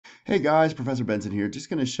Hey guys, Professor Benson here. Just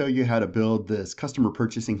going to show you how to build this customer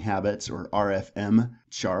purchasing habits or RFM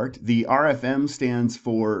chart. The RFM stands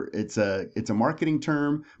for it's a marketing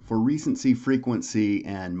term for recency, frequency,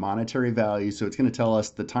 and monetary value. So it's going to tell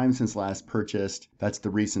us the time since last purchased. That's the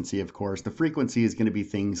recency, of course. The frequency is going to be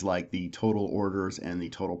things like the total orders and the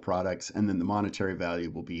total products, and then the monetary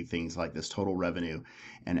value will be things like this total revenue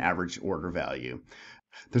and average order value.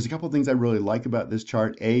 There's a couple of things I really like about this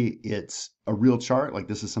chart. It's a real chart, like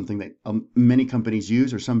this is something that many companies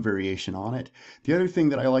use or some variation on it. The other thing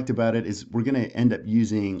that I liked about it is we're going to end up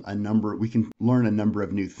using we can learn a number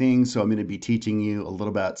of new things. So I'm going to be teaching you a little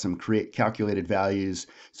about some calculated values.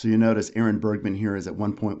 So you notice Aaron Bergman here is at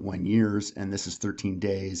 1.1 years and this is 13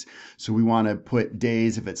 days. So we want to put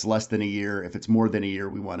days if it's less than a year. If it's more than a year,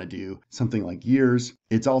 we want to do something like years.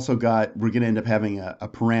 It's also we're going to end up having a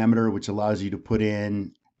parameter which allows you to put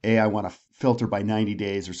in I want to filter by 90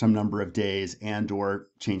 days or some number of days and or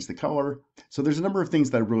change the color. So there's a number of things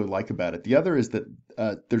that I really like about it. The other is that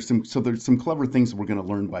there's some clever things that we're going to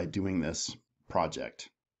learn by doing this project.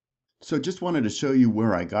 So just wanted to show you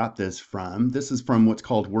where I got this from. This is from what's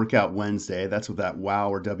called Workout Wednesday. That's what that WOW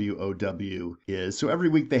or WOW is. So every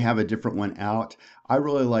week they have a different one out. I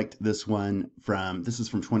really liked this one this is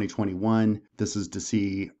from 2021. This is to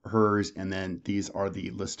see hers, and then these are the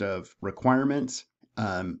list of requirements.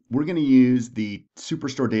 We're going to use the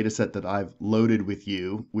Superstore data set that I've loaded with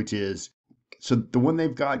you, which is, so the one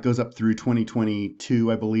they've got goes up through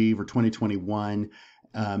 2022, I believe, or 2021.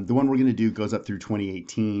 The one we're going to do goes up through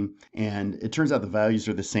 2018, and it turns out the values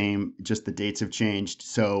are the same, just the dates have changed.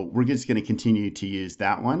 So we're just going to continue to use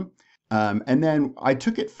that one. And then I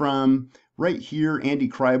took it from right here, Andy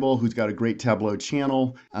Kreibel, who's got a great Tableau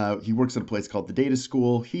channel. He works at a place called the Data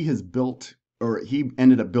School. He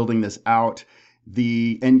ended up building this out.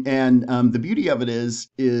 The beauty of it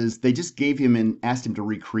is they just gave him and asked him to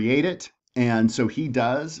recreate it, and so he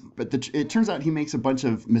does. But it turns out he makes a bunch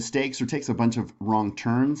of mistakes or takes a bunch of wrong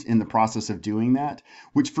turns in the process of doing that,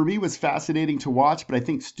 which for me was fascinating to watch. But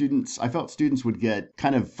I felt students would get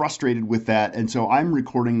kind of frustrated with that, and so I'm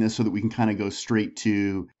recording this so that we can kind of go straight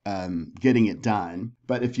to getting it done.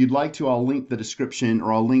 But if you'd like to, I'll link the description,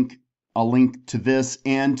 or I'll link to this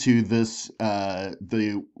and to this,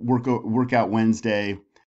 the Workout Wednesday.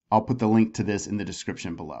 I'll put the link to this in the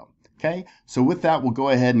description below. Okay, so with that, we'll go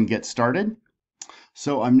ahead and get started.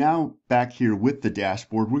 So I'm now back here with the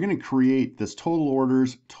dashboard. We're going to create this total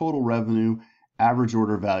orders, total revenue, average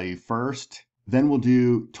order value first. Then we'll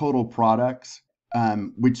do total products,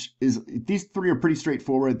 these three are pretty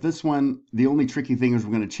straightforward. This one, the only tricky thing is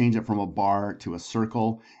we're going to change it from a bar to a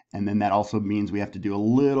circle. And then that also means we have to do a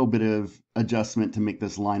little bit of adjustment to make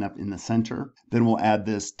this line up in the center. Then we'll add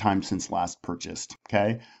this time since last purchased.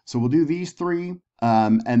 Okay, so we'll do these three,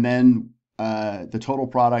 and then the total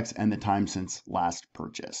products and the time since last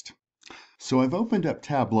purchased. So I've opened up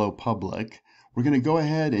Tableau Public. We're going to go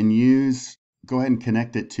ahead and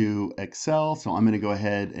connect it to Excel. So I'm going to go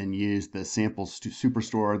ahead and use the sample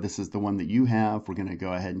Superstore. This is the one that you have. We're going to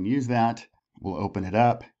go ahead and use that. We'll open it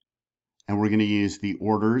up. And we're going to use the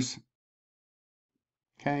orders.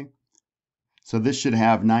 Okay, so this should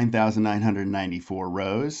have 9,994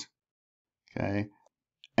 rows. Okay,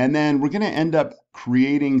 and then we're going to end up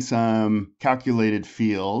creating some calculated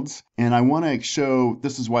fields. And I want to show,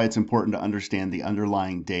 this is why it's important to understand the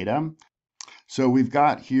underlying data. So we've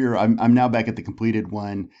got here, I'm now back at the completed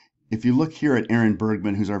one. If you look here at Aaron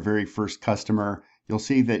Bergman, who's our very first customer, you'll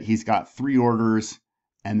see that he's got 3 orders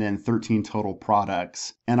and then 13 total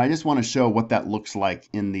products. And I just want to show what that looks like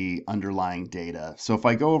in the underlying data. So if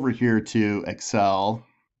I go over here to Excel,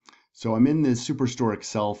 so I'm in this Superstore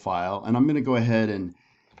Excel file, and I'm going to go ahead and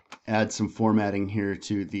add some formatting here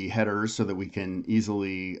to the headers so that we can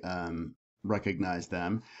easily recognize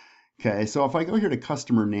them. Okay, so if I go here to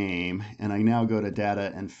customer name, and I now go to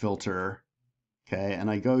data and filter, okay, and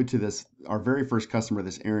I go to this, our very first customer,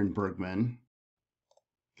 this Aaron Bergman.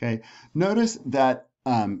 Okay, notice that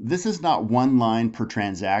this is not one line per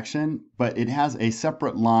transaction, but it has a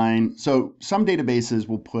separate line. So some databases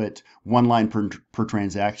will put one line per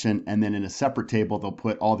transaction, and then in a separate table, they'll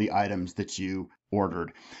put all the items that you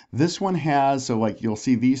ordered. This one has, so like you'll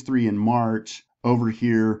see these 3 in March. Over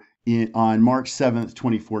here on March 7th,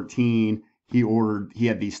 2014, he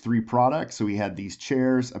had these 3 products. So he had these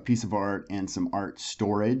chairs, a piece of art, and some art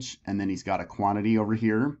storage. And then he's got a quantity over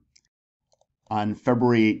here. On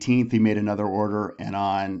February 18th, he made another order, and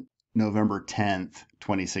on November 10th,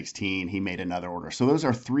 2016, he made another order. So those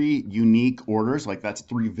are 3 unique orders, like that's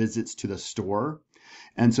 3 visits to the store.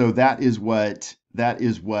 And so that is what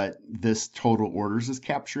this total orders is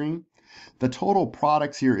capturing. The total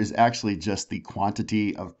products here is actually just the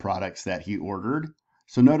quantity of products that he ordered.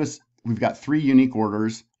 So notice we've got 3 unique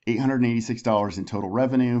orders, $886 in total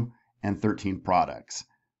revenue, and 13 products.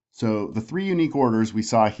 So the 3 unique orders we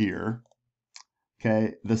saw here,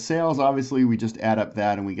 okay, the sales, obviously we just add up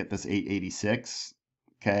that and we get this 886,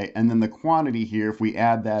 okay, and then the quantity here, if we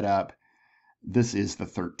add that up, this is the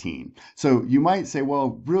 13. So you might say,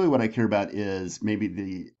 well, really what I care about is maybe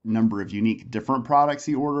the number of unique different products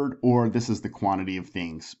he ordered, or this is the quantity of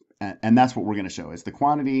things. And that's what we're going to show is the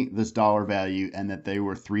quantity, this dollar value, and that they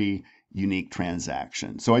were 3 unique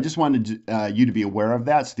transactions. So I just wanted you to be aware of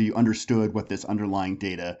that so that you understood what this underlying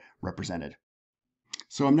data represented.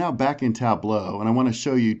 So I'm now back in Tableau, and I want to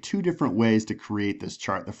show you 2 different ways to create this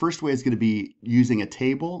chart. The first way is going to be using a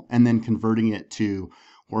table and then converting it to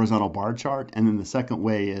horizontal bar chart, and then the second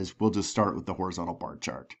way is we'll just start with the horizontal bar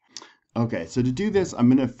chart. Okay, so to do this, I'm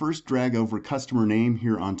going to first drag over customer name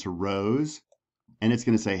here onto rows, and it's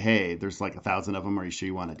going to say, hey, there's like 1,000 of them. Are you sure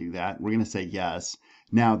you want to do that? We're going to say yes.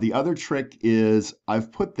 Now, the other trick is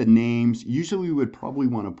I've put the names. Usually we would probably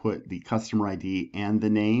want to put the customer ID and the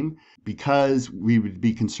name because we would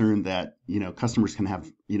be concerned that, customers can have,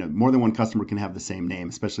 more than one customer can have the same name,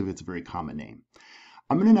 especially if it's a very common name.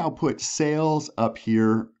 I'm going to now put sales up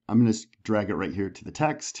here. I'm going to drag it right here to the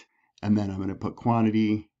text, and then I'm going to put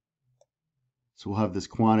quantity. So we'll have this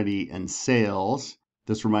quantity and sales.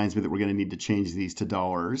 This reminds me that we're going to need to change these to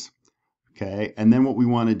dollars. Okay, and then what we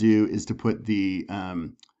want to do is to put the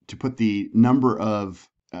number of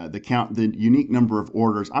the unique number of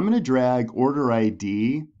orders. I'm going to drag order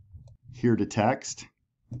ID here to text.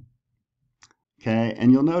 Okay,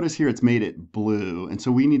 and you'll notice here it's made it blue, and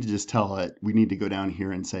so we need to just tell it, we need to go down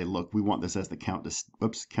here and say, look, we want this as the count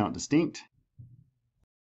distinct.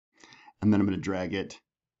 And then I'm going to drag it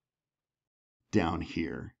down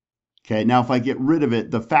here. Okay, now if I get rid of it,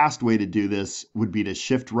 the fast way to do this would be to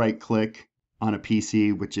shift right click on a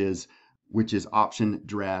PC, which is option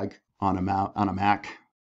drag on a Mac.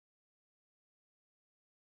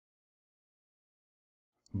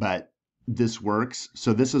 But this works.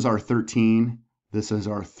 So this is our 13. This is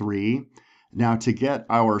our 3. Now to get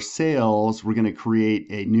our sales, we're going to create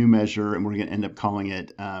a new measure, and we're going to end up calling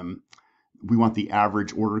it, we want the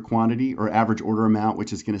average order quantity or average order amount,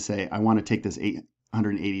 which is going to say, I want to take this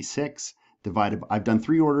 886 divided, I've done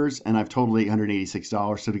 3 orders and I've totaled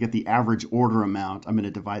 $886. So to get the average order amount, I'm going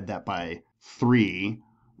to divide that by 3,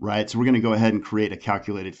 right? So we're going to go ahead and create a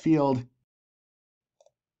calculated field.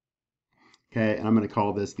 Okay, and I'm going to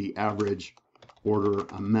call this the average order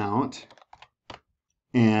amount.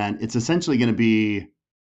 And it's essentially going to be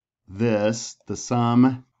this, the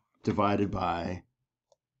sum divided by.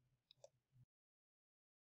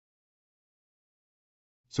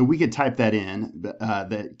 So we could type that in,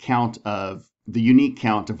 the unique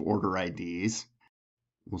count of order IDs.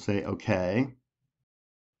 We'll say okay.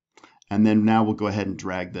 And then now we'll go ahead and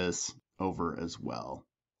drag this over as well.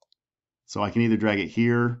 So I can either drag it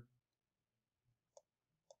here,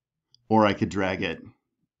 or I could drag it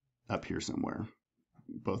up here somewhere.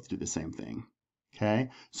 Both do the same thing. Okay,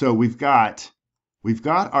 so we've got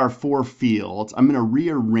our 4 fields. I'm going to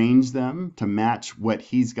rearrange them to match what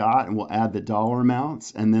he's got, and we'll add the dollar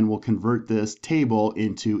amounts, and then we'll convert this table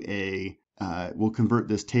into a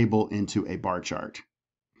bar chart.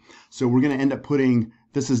 So we're going to end up putting,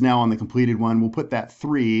 this is now on the completed one. We'll put that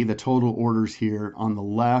 3, the total orders here on the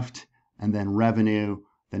left, and then revenue,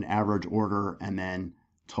 then average order, and then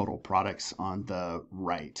total products on the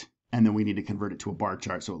right. And then we need to convert it to a bar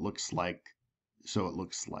chart so it looks like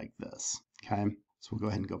this. Okay, so we'll go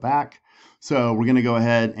ahead and go back. So we're going to go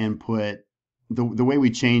ahead and put the way we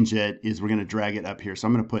change it is we're going to drag it up here. So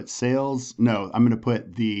I'm going to put sales. No, I'm going to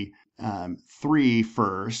put the 3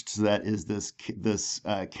 first. So that is this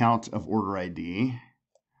count of order ID.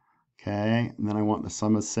 Okay, and then I want the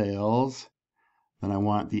sum of sales. Then I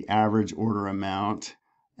want the average order amount,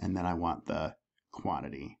 and then I want the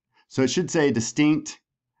quantity. So it should say distinct,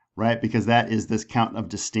 right? Because that is this count of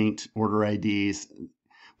distinct order IDs.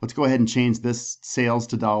 Let's go ahead and change this sales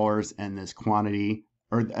to dollars and this quantity,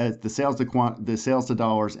 or the sales to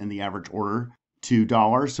dollars and the average order to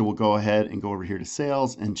dollars. So we'll go ahead and go over here to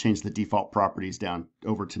sales and change the default properties down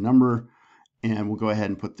over to number. And we'll go ahead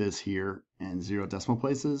and put this here in 0 decimal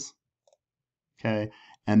places. Okay.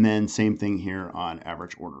 And then same thing here on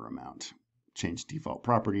average order amount. Change default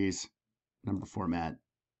properties, number format.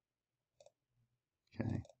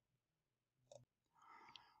 Okay.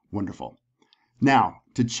 Wonderful. Now,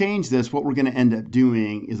 to change this, what we're going to end up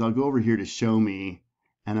doing is I'll go over here to show me,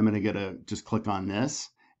 and I'm going to just click on this,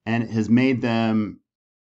 and it has made them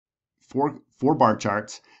four bar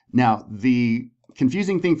charts. Now, the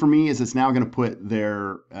confusing thing for me is it's now going to put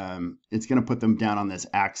it's going to put them down on this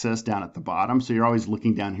axis down at the bottom. So you're always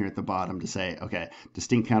looking down here at the bottom to say, okay,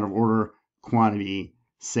 distinct count of order, quantity,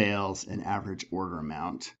 sales, and average order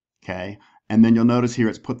amount. Okay. And then you'll notice here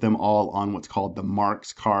it's put them all on what's called the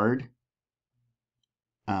marks card.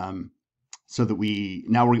 So that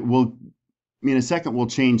we'll in a second, we'll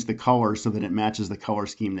change the color so that it matches the color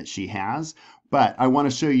scheme that she has. But I want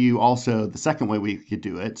to show you also the second way we could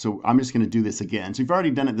do it. So I'm just going to do this again. So you've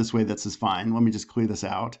already done it this way. This is fine. Let me just clear this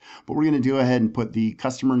out. But we're going to go ahead and put the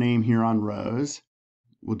customer name here on rows.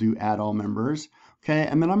 We'll do add all members. Okay,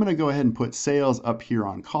 and then I'm going to go ahead and put sales up here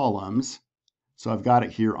on columns. So I've got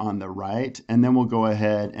it here on the right. And then we'll go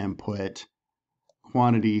ahead and put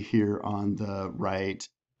quantity here on the right,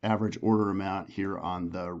 average order amount here on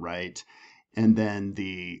the right, and then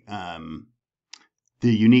the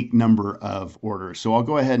unique number of orders. So I'll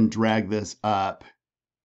go ahead and drag this up,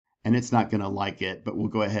 and it's not going to like it, but we'll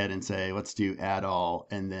go ahead and say, let's do add all,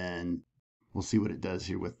 and then we'll see what it does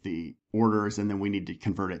here with the orders, and then we need to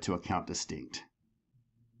convert it to a count distinct.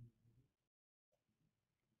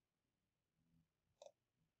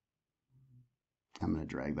 I'm going to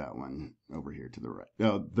drag that one over here to the right.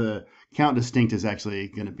 No, the count distinct is actually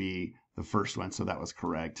going to be the first one, so that was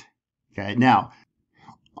correct. Okay, now,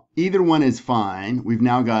 either one is fine. We've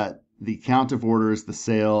now got the count of orders, the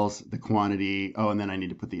sales, the quantity. Oh, and then I need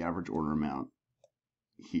to put the average order amount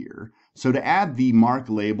here. So to add the mark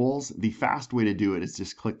labels, the fast way to do it is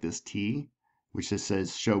just click this T, which just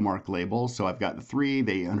says show mark labels. So I've got the 3,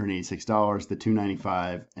 the $886, the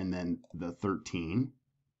 $295, and then the 13.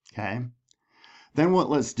 Okay. Then what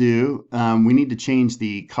let's do, we need to change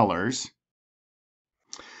the colors.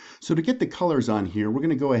 So to get the colors on here, we're going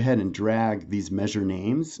to go ahead and drag these measure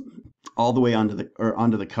names all the way onto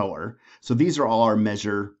the color. So these are all our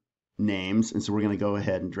measure names, and so we're going to go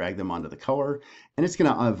ahead and drag them onto the color, and it's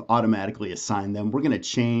going to automatically assign them. We're going to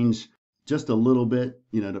change just a little bit,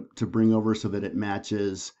 to bring over so that it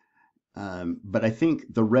matches. But I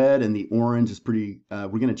think the red and the orange is pretty. We're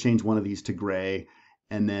going to change one of these to gray,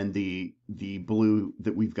 and then the blue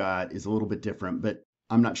that we've got is a little bit different, but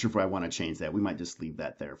I'm not sure if I want to change that. We might just leave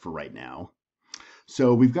that there for right now.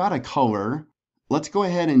 So we've got a color. Let's go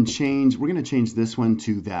ahead and change. We're going to change this one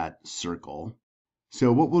to that circle.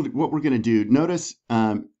 So what we're going to do, notice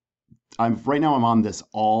right now I'm on this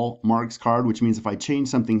all marks card, which means if I change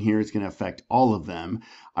something here, it's going to affect all of them.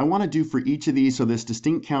 I want to do for each of these, so this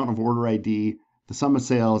distinct count of order ID, the sum of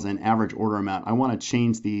sales, and average order amount, I want to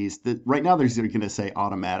change these. Right now they're going to say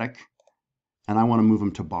automatic, and I want to move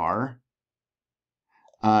them to bar.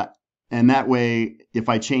 And that way, if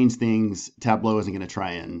I change things, Tableau isn't going to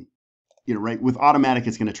try and, right? With automatic,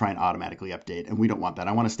 it's going to try and automatically update, and we don't want that.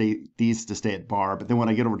 I want these to stay at bar, but then when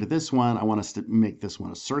I get over to this one, I want us to make this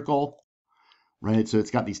one a circle, right? So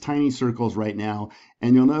it's got these tiny circles right now,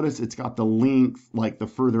 and you'll notice it's got the length, like the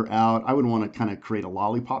further out. I would want to kind of create a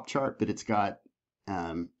lollipop chart, but it's got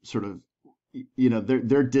sort of,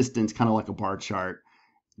 their distance, kind of like a bar chart,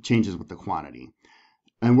 changes with the quantity.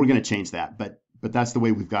 And we're going to change that, but that's the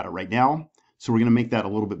way we've got it right now. So we're going to make that a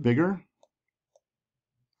little bit bigger.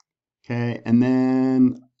 Okay, and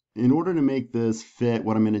then in order to make this fit,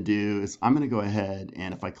 what I'm going to do is I'm going to go ahead,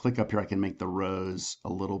 and if I click up here, I can make the rows a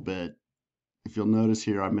little bit. If you'll notice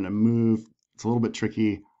here, I'm going to move. It's a little bit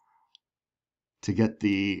tricky to get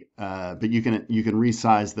the, but you can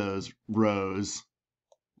resize those rows.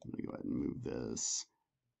 Let me go ahead and move this.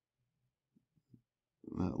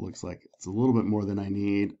 That looks like it's a little bit more than I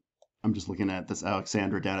need. I'm just looking at this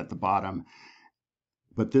Alexandra down at the bottom,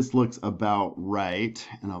 but this looks about right.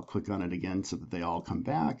 And I'll click on it again so that they all come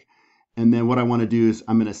back. And then what I want to do is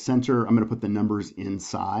I'm going to put the numbers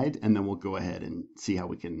inside, and then we'll go ahead and see how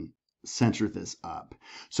we can center this up.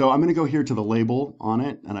 So I'm going to go here to the label on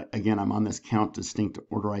it. And again, I'm on this count distinct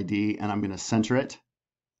order ID, and I'm going to center it.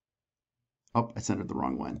 Oh, I centered the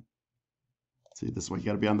wrong one. See, this way you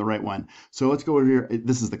got to be on the right one. So let's go over here.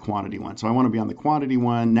 This is the quantity one. So I want to be on the quantity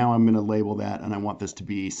one. Now I'm going to label that, and I want this to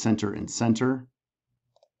be center and center.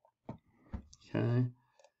 Okay.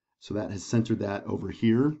 So that has centered that over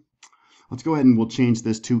here. Let's go ahead and we'll change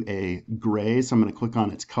this to a gray. So I'm going to click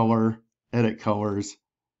on its color, edit colors.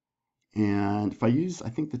 And if I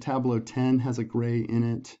think the Tableau 10 has a gray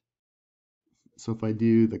in it. So if I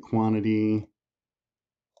do the quantity,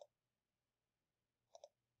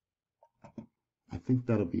 I think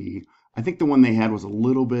the one they had was a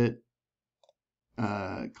little bit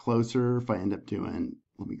closer. If I end up doing,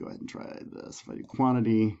 let me go ahead and try this. If I do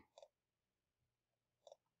quantity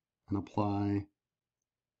and apply,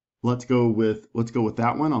 let's go with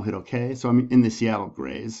that one. I'll hit OK. So I'm in the Seattle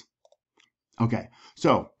grays. Okay,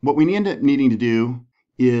 so what we end up needing to do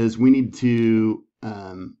is we need to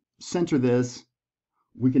center this.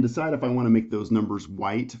 We can decide if I want to make those numbers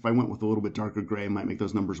white. If I went with a little bit darker gray, I might make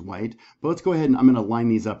those numbers white. But let's go ahead and I'm going to line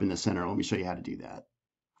these up in the center. Let me show you how to do that.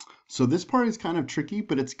 So this part is kind of tricky,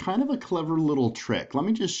 but it's kind of a clever little trick. Let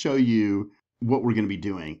me just show you what we're going to be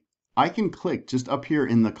doing. I can click just up here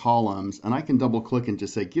in the columns, and I can double click and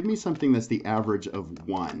just say, give me something that's the average of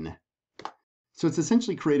 1. So it's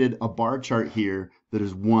essentially created a bar chart here that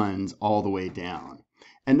is ones all the way down.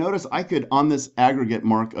 And notice I could, on this aggregate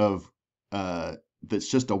mark of that's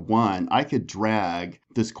just a 1, I could drag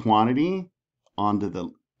this quantity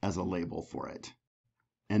onto as a label for it.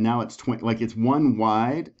 And now it's 20, like it's 1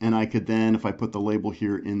 wide, and I could then, if I put the label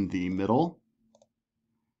here in the middle,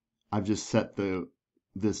 I've just set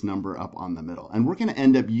this number up on the middle. And we're going to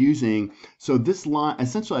end up using, so this line,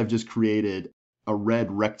 essentially I've just created a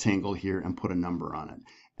red rectangle here and put a number on it.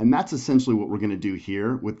 And that's essentially what we're going to do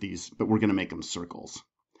here with these, but we're going to make them circles.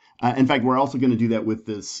 In fact, we're also going to do that with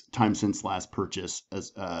this time since last purchase.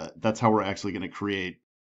 That's how we're actually going to create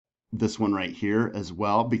this one right here as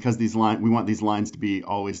well, because we want these lines to be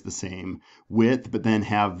always the same width, but then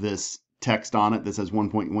have this text on it that says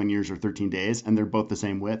 1.1 years or 13 days, and they're both the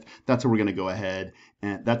same width. That's what we're going to go ahead,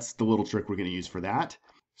 and that's the little trick we're going to use for that.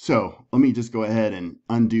 So let me just go ahead and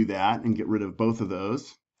undo that and get rid of both of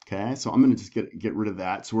those. Okay, so I'm going to just get rid of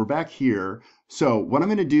that. So we're back here. So what I'm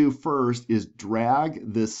going to do first is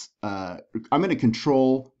drag this. I'm going to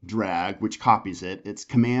control drag, which copies it. It's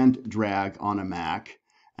command drag on a Mac,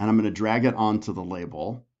 and I'm going to drag it onto the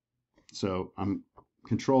label. So I'm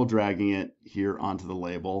control dragging it here onto the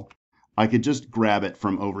label. I could just grab it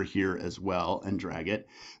from over here as well and drag it.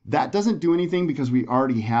 That doesn't do anything because we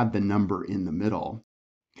already had the number in the middle.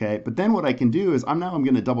 Okay, but then what I can do is I'm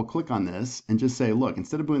going to double click on this and just say, look,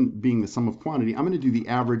 instead of being the sum of quantity, I'm going to do the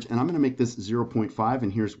average, and I'm going to make this 0.5,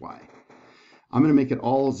 and here's why. I'm going to make it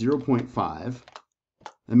all 0.5.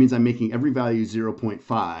 That means I'm making every value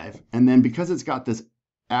 0.5, and then because it's got this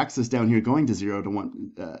axis down here going to 0 to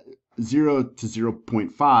 1, 0 to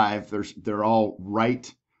 0.5, they're all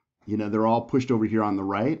right, they're all pushed over here on the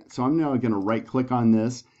right. So I'm now going to right click on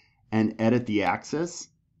this and edit the axis.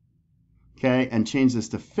 Okay, and change this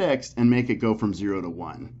to fixed and make it go from 0 to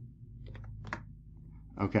 1.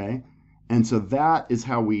 Okay, and so that is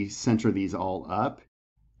how we center these all up,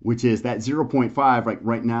 which is that 0.5. Like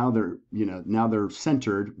right now, they're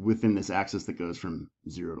centered within this axis that goes from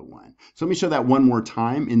 0 to 1. So let me show that one more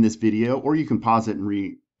time in this video, or you can pause it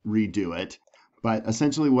and redo it. But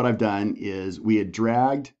essentially, what I've done is we had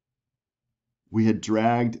dragged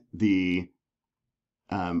the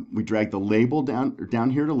we drag the label down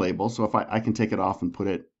here to label. So if I can take it off and put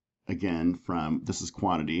it again from, this is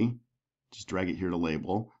quantity, just drag it here to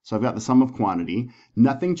label. So I've got the sum of quantity.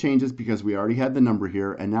 Nothing changes because we already had the number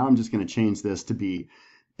here. And now I'm just going to change this to be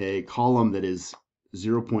a column that is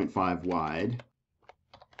 0.5 wide.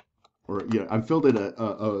 Or I've filled it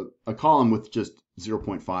a column with just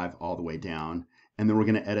 0.5 all the way down. And then we're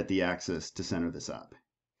going to edit the axis to center this up.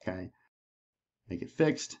 Okay, make it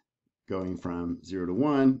fixed, going from 0 to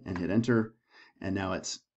 1, and hit enter, and now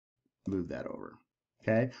let's move that over.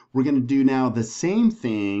 Okay, we're going to do now the same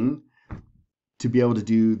thing to be able to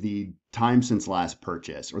do the time since last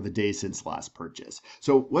purchase, or the day since last purchase.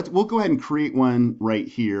 So we'll go ahead and create one right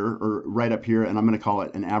here, or right up here, and I'm going to call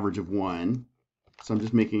it an average of 1. So I'm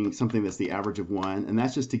just making something that's the average of 1, and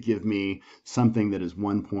that's just to give me something that is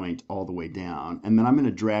 1 point all the way down. And then I'm going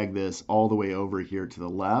to drag this all the way over here to the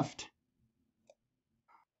left.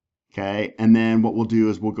 Okay, and then what we'll do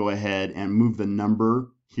is we'll go ahead and move the number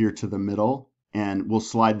here to the middle, and we'll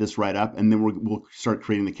slide this right up, and then we'll start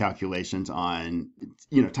creating the calculations on,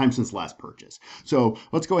 time since last purchase. So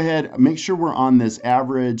let's go ahead, make sure we're on this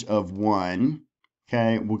average of 1.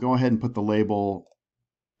 Okay, we'll go ahead and put the label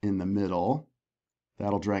in the middle.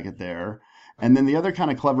 That'll drag it there. And then the other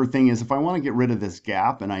kind of clever thing is if I want to get rid of this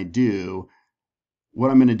gap, and I do,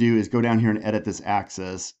 what I'm going to do is go down here and edit this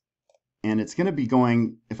axis. And it's going to be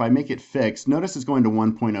going, if I make it fixed, notice it's going to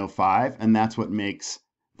 1.05, and that's what makes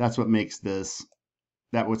make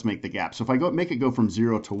the gap. So if I make it go from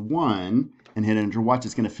 0 to 1 and hit enter, watch,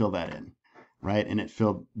 it's going to fill that in, right? And it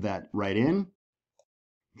filled that right in.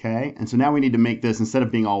 Okay, and so now we need to make this, instead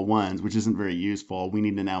of being all ones, which isn't very useful, we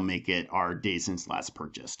need to now make it our day since last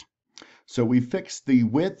purchased. So we fixed the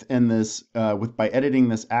width and this by editing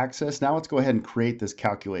this axis. Now let's go ahead and create this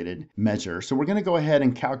calculated measure. So we're going to go ahead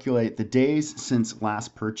and calculate the days since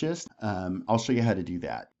last purchased. I'll show you how to do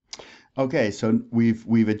that. Okay, so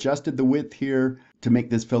we've adjusted the width here to make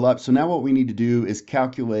this fill up. So now what we need to do is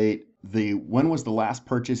calculate when was the last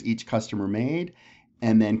purchase each customer made,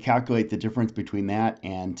 and then calculate the difference between that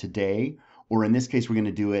and today. Or in this case, we're going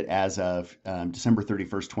to do it as of December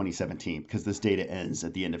 31st, 2017, because this data ends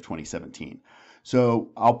at the end of 2017.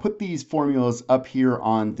 So I'll put these formulas up here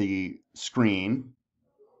on the screen.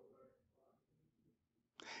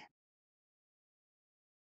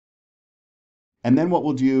 And then what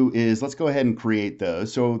we'll do is let's go ahead and create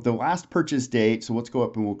those. So the last purchase date, so let's go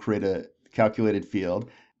up and we'll create a calculated field.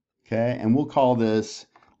 Okay, and we'll call this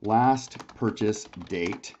last purchase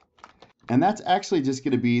date. And that's actually just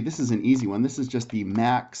going to be, this is an easy one. This is just the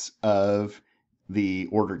max of the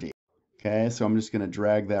order date. Okay, so I'm just going to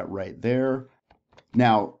drag that right there.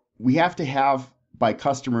 Now, we have to have by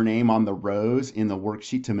customer name on the rows in the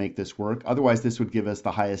worksheet to make this work. Otherwise, this would give us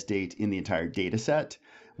the highest date in the entire data set,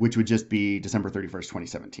 which would just be December 31st,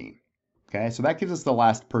 2017. Okay, so that gives us the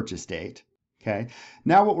last purchase date. Okay,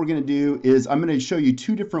 now what we're going to do is I'm going to show you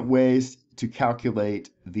two different ways to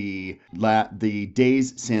calculate the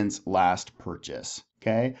days since last purchase.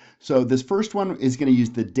 Okay, so this first one is going to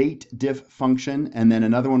use the DATEDIFF function, and then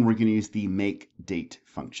another one we're going to use the MAKEDATE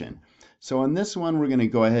function. So on this one, we're going to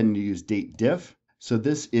go ahead and use DATEDIFF. So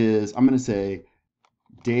this is, I'm going to say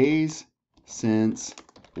days since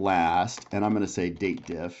last, and I'm going to say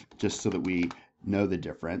DATEDIFF just so that we know the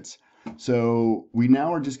difference. So we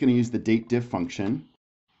now are just going to use the DATEDIFF function.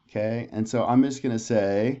 Okay, and so I'm just going to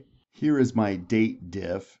say, here is my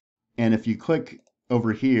DATEDIFF. And if you click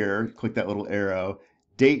over here, click that little arrow,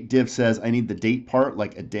 DATEDIFF says I need the date part,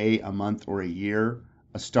 like a day, a month, or a year,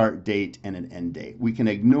 a start date, and an end date. We can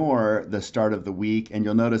ignore the start of the week, and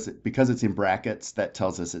you'll notice that because it's in brackets, that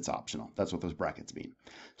tells us it's optional. That's what those brackets mean.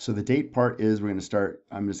 So the date part is we're going to start,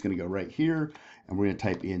 I'm just going to go right here, and we're going to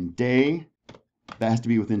type in day. That has to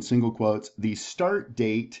be within single quotes. The start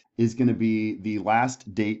date is going to be the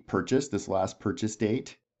last date purchased, this last purchase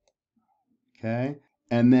date. Okay,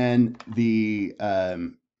 and then the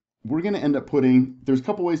we're going to end up putting, there's a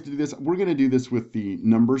couple ways to do this. We're going to do this with the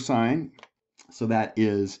number sign. So that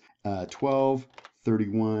is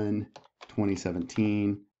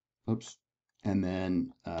 12/31/2017. Oops, and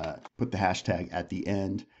then put the hashtag at the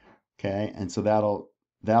end. Okay, and so that'll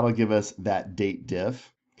give us that date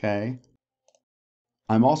diff. Okay.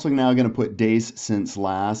 I'm also now going to put days since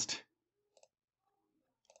last.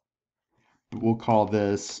 We'll call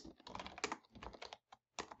this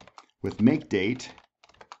with MakeDate.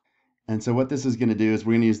 And so what this is going to do is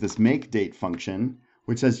we're going to use this MakeDate function,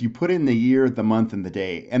 which says you put in the year, the month, and the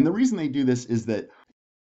day. And the reason they do this is that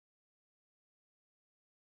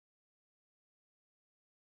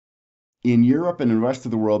in Europe and in the rest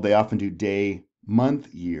of the world, they often do day,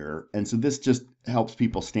 month, year. And so this just helps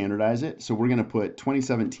people standardize it. So we're going to put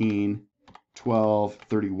 2017,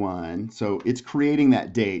 12/31. So it's creating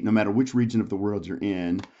that date, no matter which region of the world you're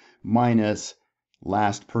in, minus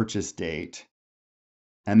last purchase date.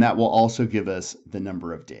 And that will also give us the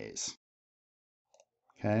number of days.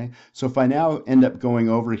 Okay, so if I now end up going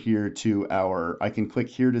over here to I can click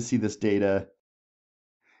here to see this data,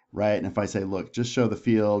 right? And if I say, look, just show the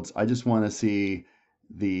fields, I just want to see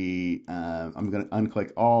I'm going to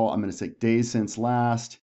unclick all, I'm going to say days since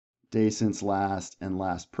last, and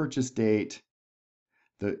last purchase date.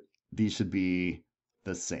 These should be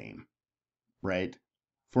the same, right?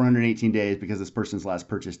 418 days because this person's last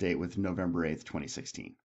purchase date was November 8th,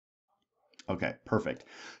 2016. Okay, perfect.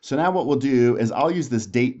 So now what we'll do is I'll use this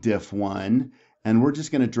DATEDIFF one, and we're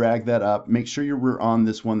just going to drag that up. Make sure we're on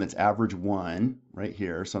this one that's average 1 right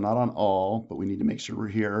here. So not on all, but we need to make sure we're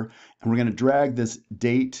here. And we're going to drag this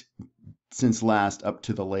date since last up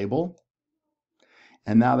to the label.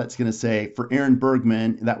 And now that's going to say for Aaron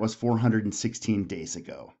Bergman, that was 416 days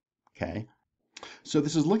ago. Okay. So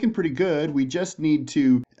this is looking pretty good. We just need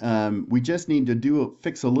to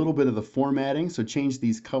fix a little bit of the formatting. So change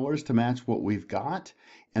these colors to match what we've got.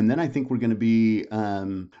 And then I think we're going to be,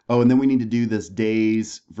 and then we need to do this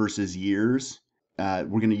days versus years. We're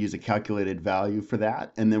going to use a calculated value for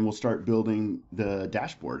that. And then we'll start building the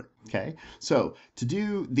dashboard. Okay. So to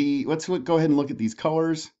do let's go ahead and look at these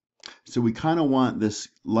colors. So we kind of want this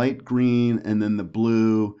light green and then the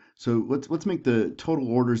blue. So let's make the total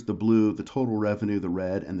orders the blue, the total revenue the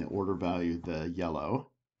red, and the order value the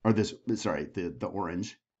yellow. Or the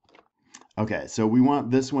orange. Okay, so we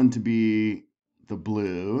want this one to be the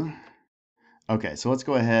blue. Okay, so let's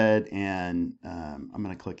go ahead and I'm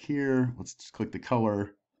going to click here. Let's just click the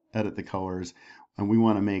color, edit the colors, and we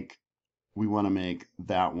want to make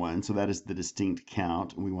that one. So that is the distinct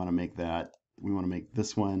count. We want to make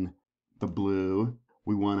this one the blue.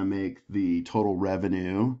 We want to make the total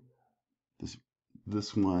revenue,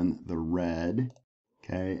 this one the red.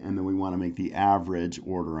 Okay, and then we want to make the average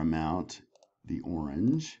order amount the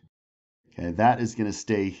orange. Okay, that is going to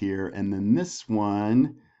stay here. And then this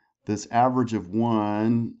one, this average of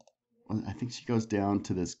 1, I think she goes down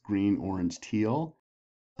to this green, orange, teal.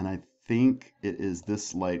 And I think it is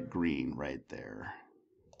this light green right there.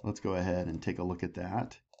 Let's go ahead and take a look at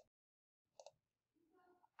that.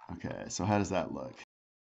 Okay, so how does that look?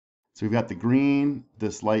 So we've got the green,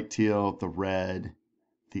 this light teal, the red,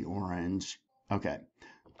 the orange. Okay,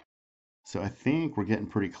 so I think we're getting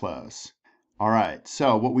pretty close. All right,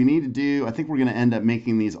 so what we need to do, I think we're going to end up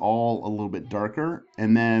making these all a little bit darker.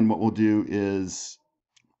 And then what we'll do is,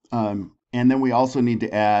 and then we also need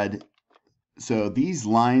to add, so these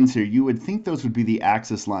lines here, you would think those would be the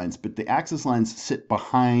axis lines, but the axis lines sit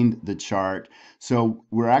behind the chart. So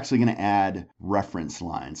we're actually going to add reference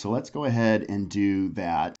lines. So let's go ahead and do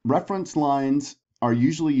that. Reference lines are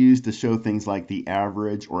usually used to show things like the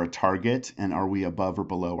average or a target, and are we above or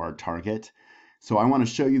below our target. So I want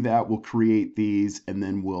to show you that. We'll create these, and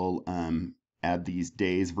then we'll add these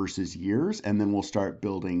days versus years, and then we'll start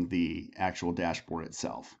building the actual dashboard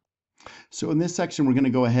itself. So in this section, we're going to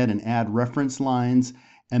go ahead and add reference lines,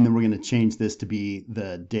 and then we're going to change this to be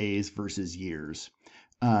the days versus years.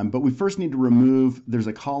 But we first need to remove, there's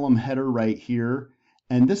a column header right here,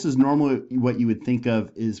 and this is normally what you would think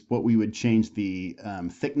of is what we would change the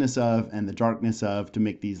thickness of and the darkness of to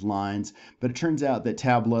make these lines. But it turns out that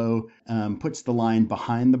Tableau puts the line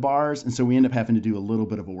behind the bars, and so we end up having to do a little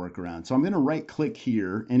bit of a workaround. So I'm going to right click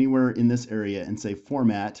here anywhere in this area and say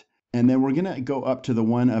Format. And then we're going to go up to the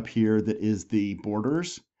one up here that is the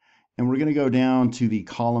borders. And we're going to go down to the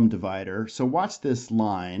column divider. So watch this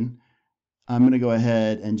line. I'm going to go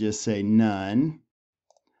ahead and just say none.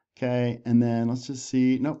 Okay, and then let's just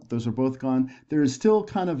see. Nope, those are both gone. There is still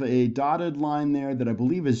kind of a dotted line there that I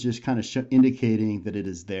believe is just kind of indicating that it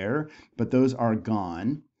is there, but those are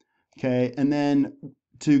gone. Okay, and then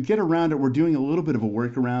to get around it, we're doing a little bit of a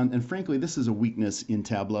workaround, and frankly, this is a weakness in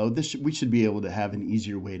Tableau. We should be able to have an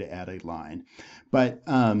easier way to add a line. But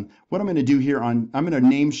what I'm going to do here, I'm going to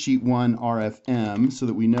name sheet 1 RFM so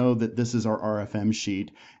that we know that this is our RFM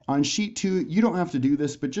sheet. On sheet 2, you don't have to do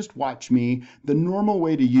this, but just watch me. The normal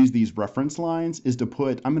way to use these reference lines is to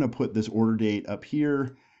I'm going to put this order date up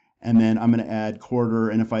here, and then I'm going to add quarter,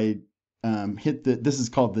 and if I hit this is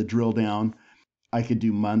called the drill down. I could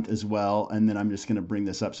do month as well, and then I'm just going to bring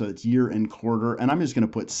this up so it's year and quarter, and I'm just going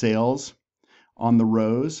to put sales on the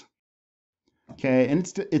rows. Okay, and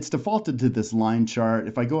it's defaulted to this line chart.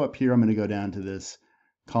 If I go up here, I'm going to go down to this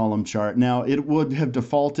column chart. Now, it would have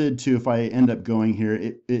defaulted to, if I end up going here,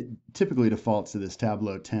 it typically defaults to this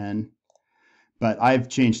Tableau 10, but I've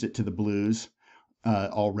changed it to the blues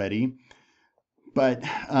already. But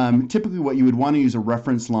typically what you would want to use a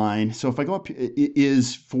reference line. So if I go up, it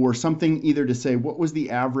is for something either to say what was the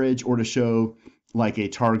average or to show like a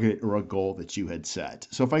target or a goal that you had set.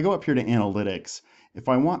 So if I go up here to analytics, if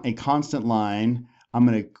I want a constant line,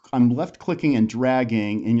 I'm left clicking and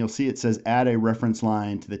dragging, and you'll see it says add a reference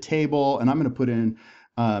line to the table, and I'm going to put in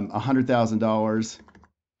 $100,000.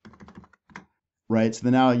 Right, so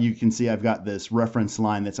then now you can see I've got this reference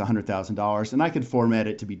line that's $100,000, and I could format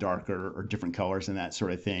it to be darker or different colors and that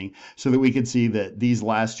sort of thing, so that we could see that these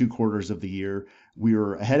last 2 quarters of the year we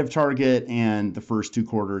were ahead of target, and the first 2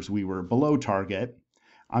 quarters we were below target.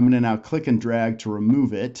 I'm going to now click and drag to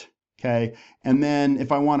remove it. Okay, and then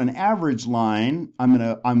if I want an average line,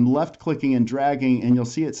 I'm left clicking and dragging, and you'll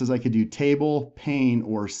see it says I could do table, pane,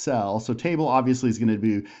 or cell. So table obviously is going to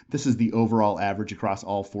be, this is the overall average across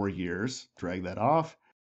all 4 years. Drag that off.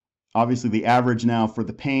 Obviously the average now for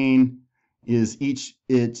the pane is each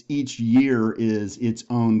year is its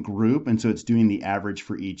own group, and so it's doing the average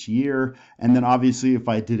for each year. And then obviously if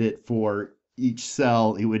I did it for each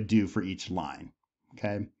cell, it would do for each line.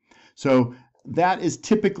 Okay, so that is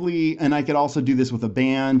typically, and I could also do this with a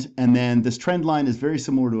band, and then this trend line is very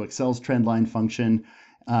similar to Excel's trend line function.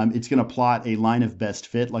 It's going to plot a line of best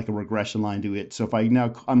fit, like a regression line to it. So if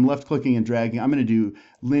I'm left clicking and dragging, I'm going to do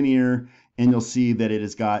linear, and you'll see that it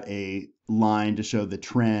has got a line to show the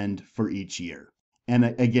trend for each year.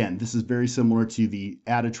 And again, this is very similar to the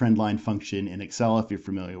add a trend line function in Excel, if you're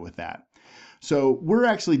familiar with that. So we're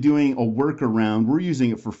actually doing a workaround. We're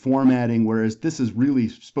using it for formatting, whereas this is really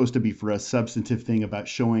supposed to be for a substantive thing about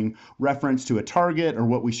showing reference to a target or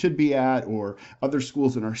what we should be at or other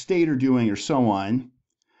schools in our state are doing or so on.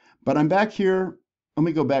 But I'm back here. Let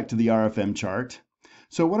me go back to the RFM chart.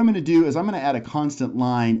 So what I'm going to do is I'm going to add a constant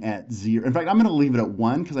line at 0. In fact, I'm going to leave it at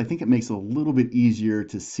 1 because I think it makes it a little bit easier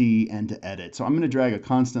to see and to edit. So I'm going to drag a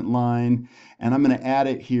constant line, and I'm going to add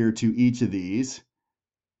it here to each of these.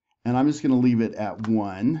 And I'm just going to leave it at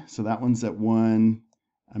 1. So that one's at 1.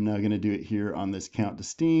 I'm now going to do it here on this count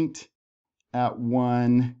distinct at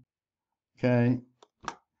 1. Okay.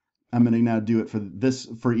 I'm going to now do it for this,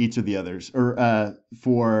 for each of the others, or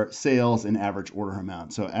for sales and average order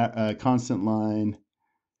amount. So constant line,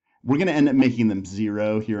 we're going to end up making them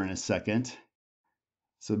 0 here in a second.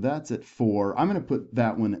 So that's at 4. I'm going to put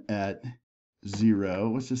that one at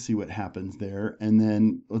 0. Let's just see what happens there. And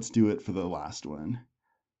then let's do it for the last one,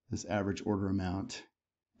 this average order amount.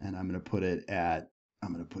 And I'm going to put it at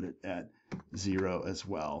 0 as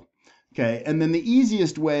well. Okay, and then the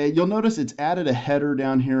easiest way, you'll notice it's added a header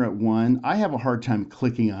down here at 1. I have a hard time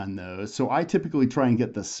clicking on those, so I typically try and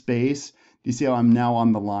get the space. Do you see how I'm now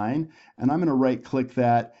on the line? And I'm going to right click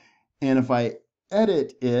that, and if I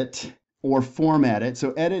edit it or format it,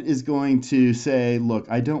 so edit is going to say, look,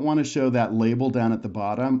 I don't want to show that label down at the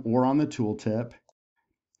bottom or on the tooltip.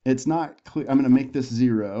 It's not clear. I'm going to make this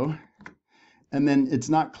 0. And then it's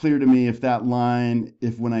not clear to me if that line,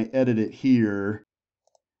 if when I edit it here,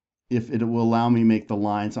 if it will allow me to make the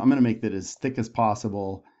line. So I'm going to make that as thick as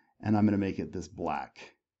possible, and I'm going to make it this black.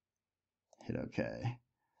 Hit OK.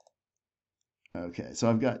 Okay, so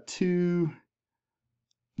I've got 2.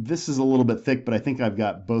 This is a little bit thick, but I think I've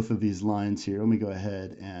got both of these lines here. Let me go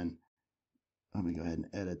ahead and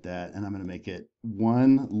edit that, and I'm going to make it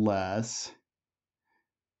 1 less.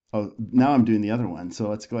 Oh, now I'm doing the other one. So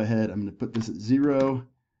let's go ahead. I'm going to put this at 0.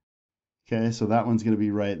 Okay, so that one's going to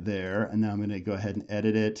be right there. And now I'm going to go ahead and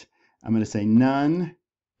edit it. I'm going to say none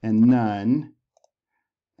and none.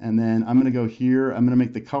 And then I'm going to go here. I'm going to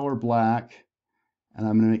make the color black. And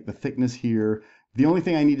I'm going to make the thickness here. The only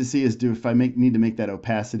thing I need to see is if I need to make that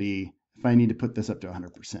opacity, if I need to put this up to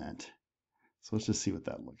 100%. So let's just see what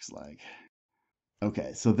that looks like.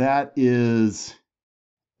 Okay, so that is,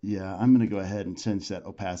 yeah, I'm going to go ahead and change that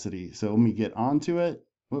opacity. So let me get onto it.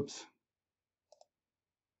 Whoops.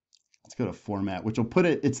 Let's go to format, which will put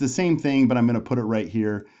it, it's the same thing, but I'm going to put it right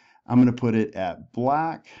here. I'm going to put it at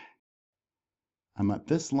black. I'm at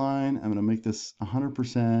this line. I'm going to make this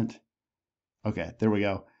 100%. Okay, there we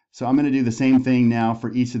go. So I'm going to do the same thing now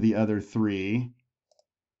for each of the other 3.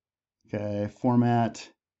 Okay, format.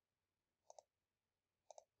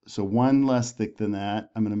 So 1 less thick than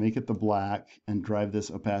that. I'm going to make it the black and drive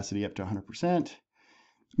this opacity up to 100%.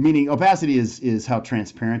 Meaning opacity is how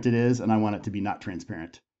transparent it is, and I want it to be not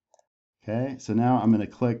transparent. Okay, so now I'm going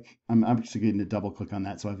to click, I'm actually going to double click on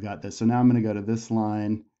that, so I've got this. So now I'm going to go to this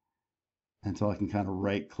line until I can kind of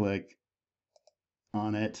right click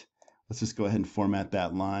on it. Let's just go ahead and format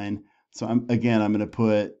that line. So I'm going to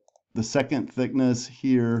put the second thickness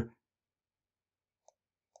here.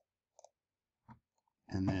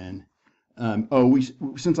 And then,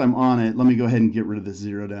 since I'm on it, let me go ahead and get rid of the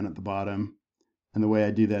 0 down at the bottom. And the way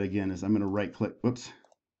I do that again is I'm going to right click, whoops.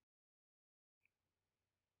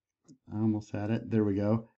 I almost had it. There we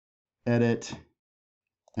go. Edit.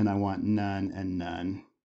 And I want none and none.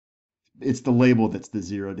 It's the label that's the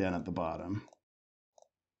 0 down at the bottom.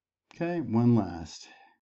 Okay, one last.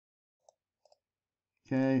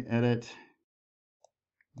 Okay, edit.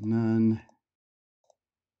 None.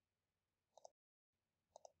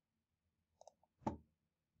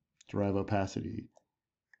 Drive opacity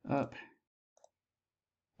up.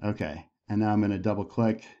 Okay, and now I'm going to double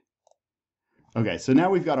click. Okay, so now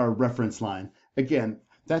we've got our reference line. Again,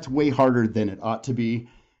 that's way harder than it ought to be,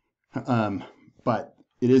 but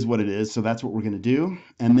it is what it is, so that's what we're going to do.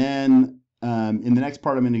 And then in the next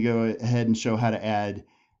part, I'm going to go ahead and show how to add,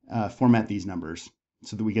 format these numbers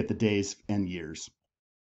so that we get the days and years.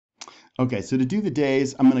 Okay, so to do the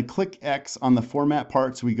days, I'm going to click X on the format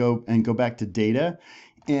part so we go back to data.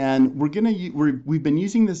 And we've been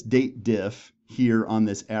using this DATEDIFF here on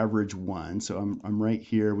this average 1. So I'm right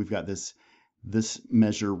here. We've got this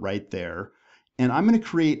measure right there. And I'm going to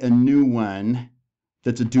create a new one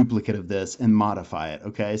that's a duplicate of this and modify it.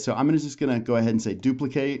 Okay, so I'm just going to go ahead and say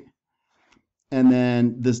duplicate. And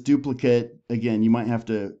then this duplicate, again, you might have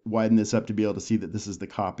to widen this up to be able to see that this is the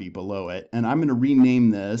copy below it. And I'm going to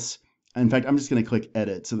rename this. In fact, I'm just going to click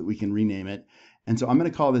edit so that we can rename it. And so I'm going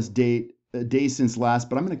to call this days since last,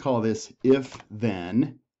 but I'm going to call this if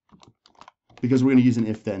then, because we're going to use an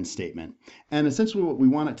if then statement. And essentially what we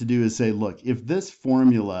want it to do is say, look, if this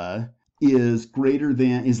formula is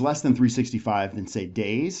less than 365, then say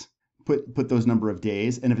days, put those number of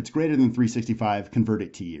days. And if it's greater than 365, convert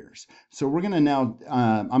it to years. So we're going to now,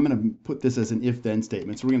 I'm going to put this as an if then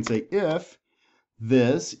statement. So we're going to say if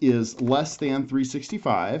this is less than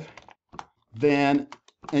 365, then,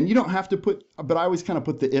 and you don't have to put, but I always kind of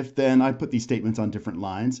put the if then, I put these statements on different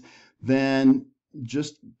lines, then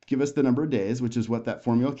just give us the number of days, which is what that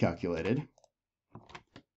formula calculated.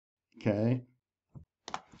 Okay.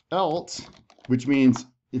 Else, which means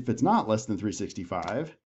if it's not less than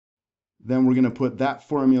 365, Then we're going to put that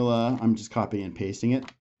formula, I'm just copying and pasting it,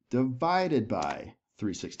 divided by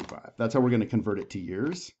 365. That's how we're going to convert it to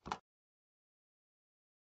years.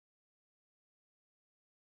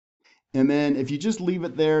 And then if you just leave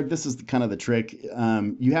it there, this is kind of the trick.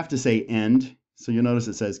 You have to say end. So you'll notice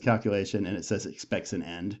it says calculation and it says expects an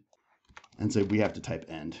end. And so we have to type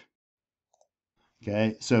end.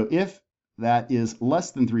 Okay, so if that is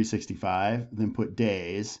less than 365, then put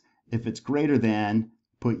days. If it's greater than,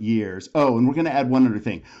 put years. Oh, and we're going to add one other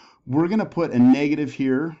thing. We're going to put a negative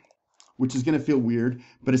here, which is going to feel weird,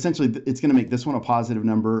 but essentially it's going to make this one a positive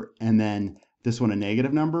number and then this one a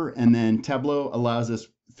negative number. And then Tableau allows us,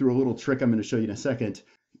 through a little trick I'm going to show you in a second,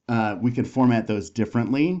 we can format those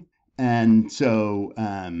differently. And so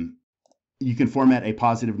you can format a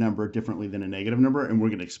positive number differently than a negative number, and we're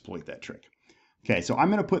going to exploit that trick. Okay, so I'm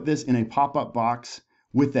going to put this in a pop-up box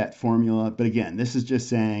with that formula. But again, this is just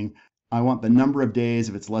saying I want the number of days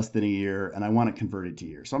if it's less than a year, and I want it converted to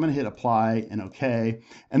years. So I'm going to hit apply and OK.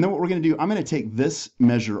 And then what we're going to do, I'm going to take this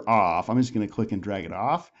measure off. I'm just going to click and drag it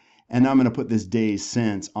off. And now I'm going to put this days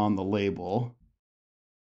since on the label.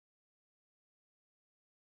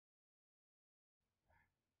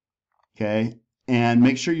 Okay, and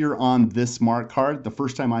make sure you're on this smart card. The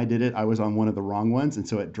first time I did it, I was on one of the wrong ones, and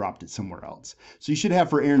so it dropped it somewhere else. So you should have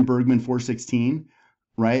for Aaron Bergman 416,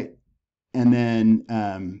 right? And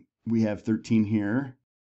then we have 13 here.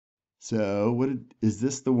 So is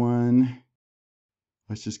this the one?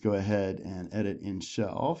 Let's just go ahead and edit in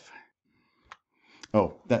shelf.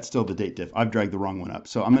 Oh, that's still the date diff. I've dragged the wrong one up.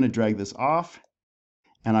 So I'm going to drag this off,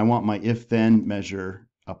 and I want my if-then measure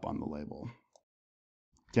up on the label.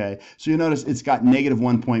 Okay, so you'll notice it's got negative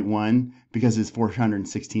 1.1 because it's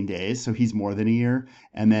 416 days, so he's more than a year.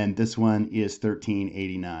 And then this one is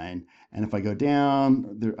 1389. And if I go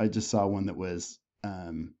down, there, I just saw one that was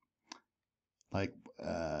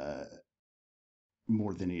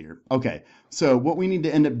more than a year. Okay, so what we need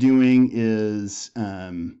to end up doing is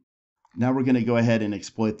now we're going to go ahead and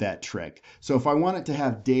exploit that trick. So if I want it to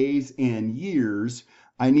have days and years,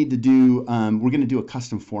 I need to do, we're going to do a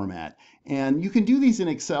custom format. And you can do these in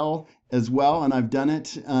Excel as well, and I've done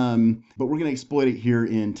it, but we're going to exploit it here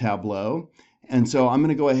in Tableau. And so I'm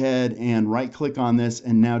going to go ahead and right-click on this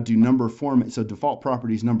and now do number format, so default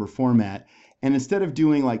properties number format. And instead of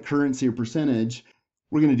doing like currency or percentage,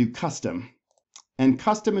 we're going to do custom. And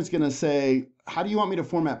custom is going to say, how do you want me to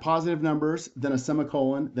format positive numbers, then a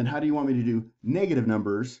semicolon, then how do you want me to do negative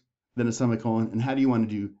numbers, then a semicolon, and how do you want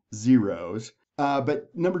to do zeros? But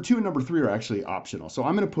number 2 and number 3 are actually optional. So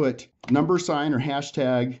I'm going to put number sign or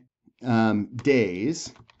hashtag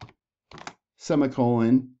days,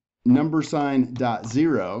 semicolon, number sign dot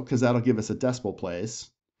 0, because that'll give us a decimal place,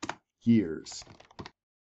 years.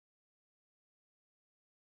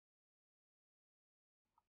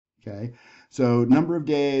 Okay, so number of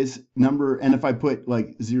days, and if I put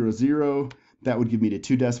like 00, that would give me to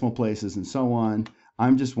 2 decimal places and so on. I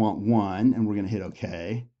just want 1, and we're going to hit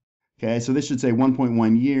OK. Okay, so this should say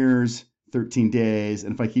 1.1 years, 13 days,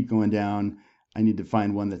 and if I keep going down, I need to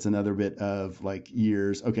find one that's another bit of like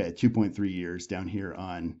years. Okay, 2.3 years down here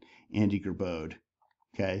on Andy Gerbode.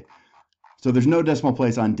 Okay, so there's no decimal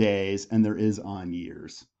place on days, and there is on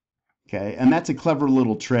years. Okay, and that's a clever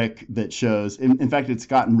little trick that shows, in fact, it's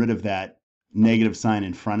gotten rid of that negative sign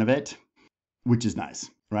in front of it, which is nice.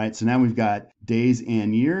 Right, so now we've got days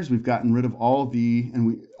and years. We've gotten rid of all the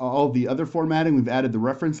other formatting. We've added the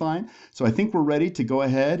reference line. So I think we're ready to go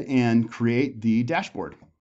ahead and create the dashboard.